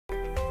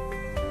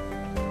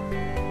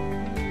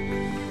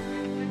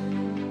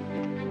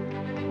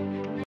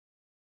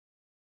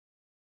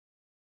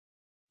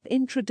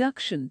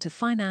Introduction to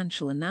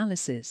Financial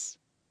Analysis.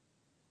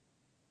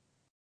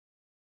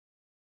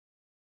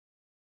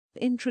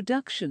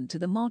 Introduction to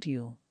the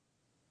module.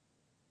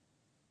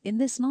 In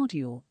this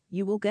module,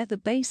 you will get the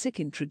basic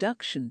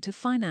introduction to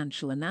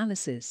financial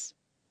analysis.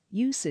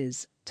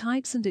 Uses,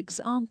 types and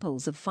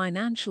examples of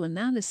financial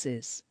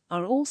analysis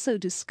are also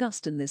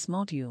discussed in this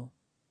module.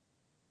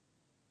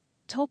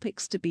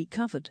 Topics to be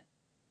covered.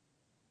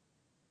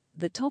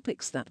 The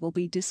topics that will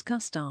be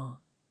discussed are: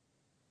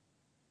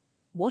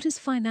 what is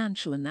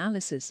financial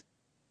analysis?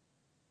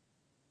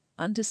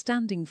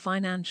 Understanding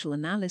financial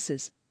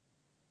analysis.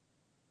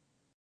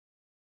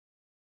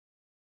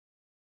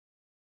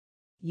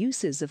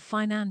 Uses of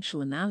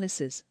financial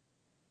analysis.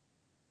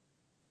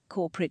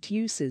 Corporate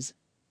uses.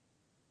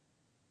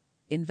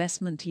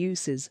 Investment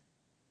uses.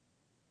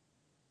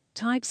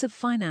 Types of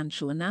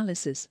financial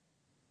analysis.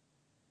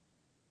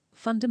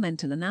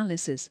 Fundamental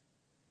analysis.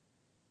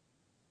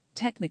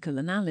 Technical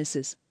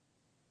analysis.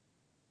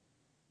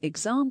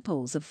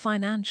 Examples of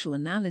financial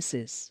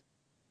analysis.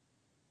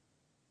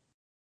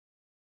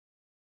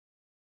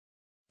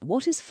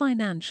 What is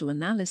financial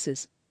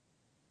analysis?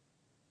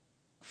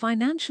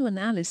 Financial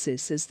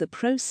analysis is the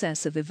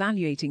process of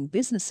evaluating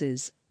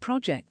businesses,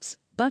 projects,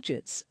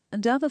 budgets,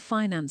 and other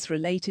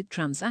finance-related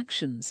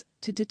transactions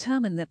to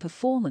determine their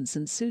performance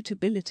and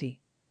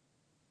suitability.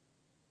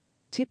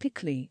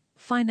 Typically,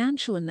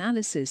 financial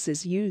analysis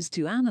is used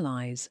to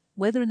analyze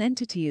whether an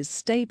entity is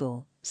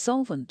stable,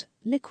 solvent,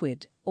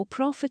 liquid, or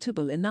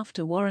profitable enough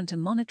to warrant a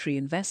monetary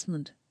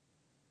investment.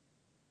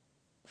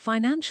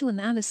 Financial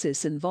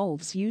analysis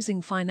involves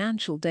using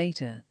financial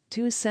data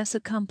to assess a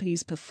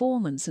company's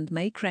performance and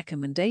make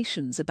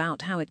recommendations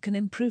about how it can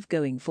improve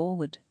going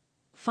forward.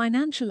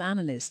 Financial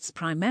analysts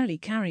primarily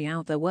carry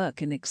out their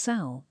work in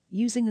Excel,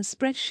 using a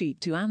spreadsheet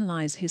to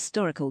analyze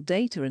historical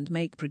data and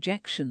make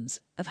projections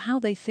of how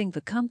they think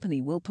the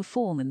company will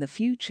perform in the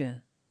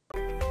future.